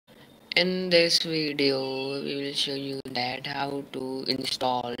In this video, we will show you that how to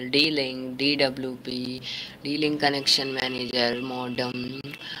install D-Link, DWP, D-Link Connection Manager modem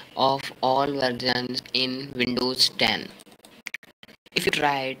of all versions in Windows 10. If you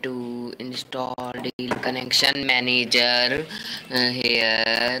try to install D-Link Connection Manager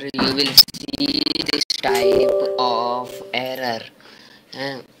here, you will see this type of error.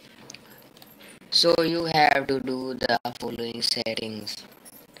 Uh, so you have to do the following settings.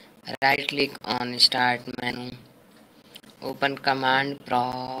 Right click on start menu, open command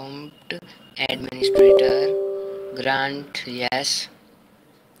prompt, administrator, grant yes.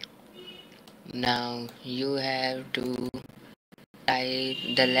 Now you have to type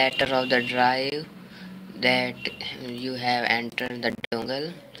the letter of the drive that you have entered the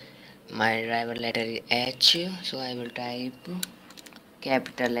dongle. My driver letter is H, so I will type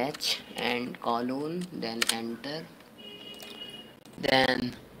capital H and colon, then enter.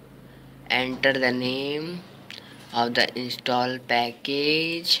 Then enter the name of the install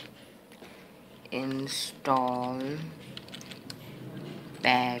package. Install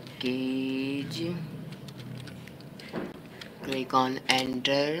package, click on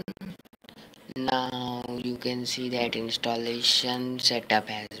enter. Now you can see that installation setup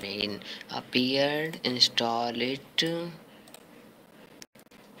has been appeared. Install it.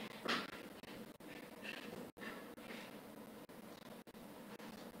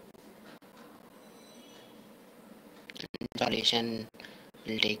 Installation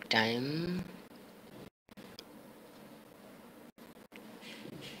will take time.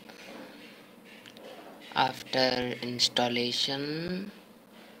 After installation,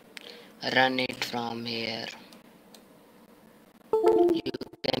 run it from here. You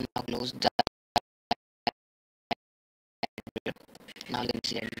can now close the. Now you can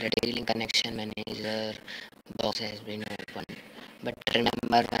see that the D-Link connection manager box has been opened. But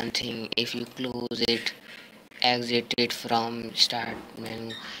remember one thing, if you close it, exit it from start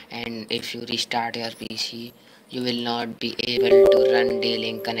menu, and if you restart your PC, you will not be able to run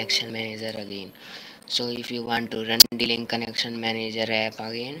D-Link connection manager again. So if you want to run D-Link connection manager app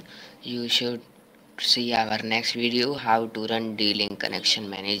again, you should see our next video how to run D-Link connection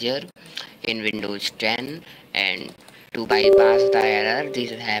manager in Windows 10, and to bypass the error,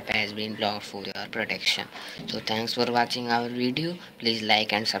 this app has been blocked for your protection. So thanks for watching our video. Please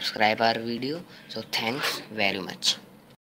like and subscribe our video. So thanks very much.